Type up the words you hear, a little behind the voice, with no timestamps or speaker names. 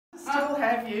Still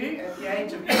have you at the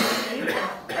age of 80.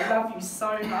 I love you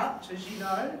so much, as you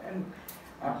know, and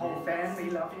our whole family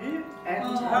love you. And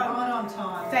right on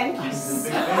time. thank you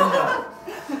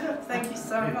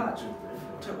so much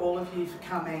to all of you for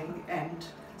coming and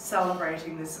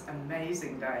celebrating this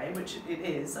amazing day, which it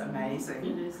is amazing.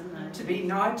 It is amazing. To be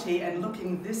 90 and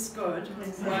looking this good.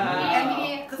 Wow.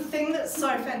 And the thing that's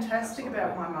so fantastic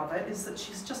about my mother is that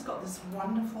she's just got this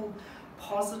wonderful,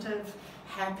 positive,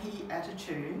 happy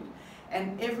attitude,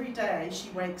 and every day she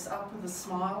wakes up with a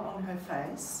smile on her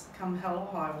face, come hell or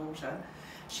high water.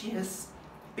 She has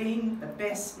been the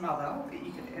best mother that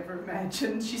you could ever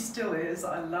imagine. She still is.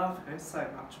 I love her so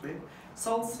much. We're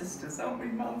soul sisters, aren't we,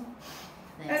 Mum?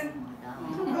 And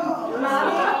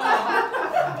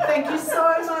thank you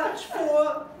so much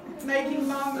for making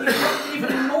Mum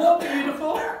even more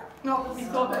beautiful. Not that we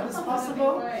thought that was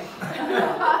possible.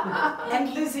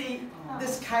 And Lizzie,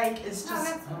 this cake is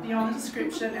just beyond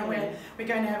description, and we're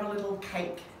going to have a little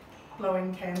cake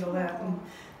blowing candle out and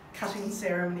cutting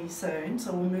ceremony soon,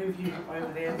 so we'll move you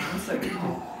over there so you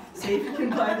can see if you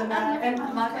can play the note. And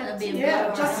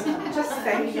yeah, just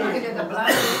thank you. How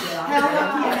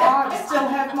lucky am I to still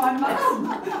have my mum.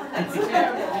 Okay.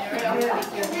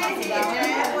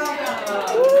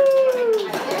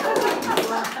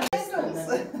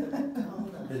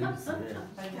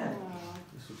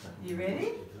 You ready?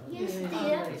 Yes,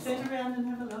 dear. Turn around and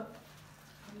have a look.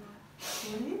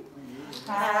 Ready?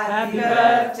 Happy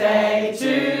birthday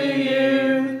to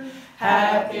you.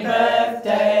 Happy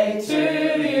birthday to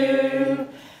you.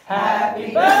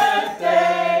 Happy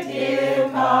birthday, dear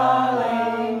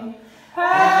Colleen.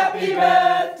 Happy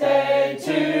birthday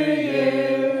to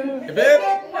you. Hip hip!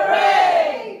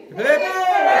 Hooray! Hip hip!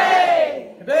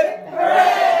 Hooray! Hip hip!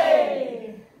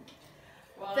 Hooray!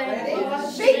 Thank you.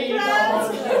 Big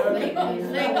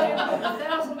Thank you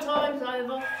 1,000 times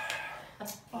over.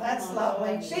 That's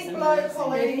lovely. Big blow,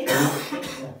 Colleen.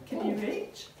 Can you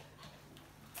reach?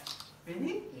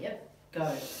 Ready? Yep.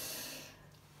 Go.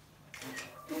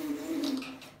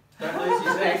 Don't lose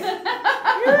your neck.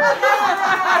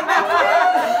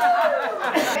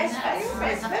 Best face.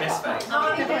 Best face. Oh,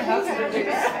 you can have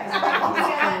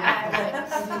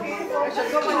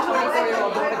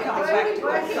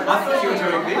I thought you were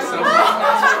doing this.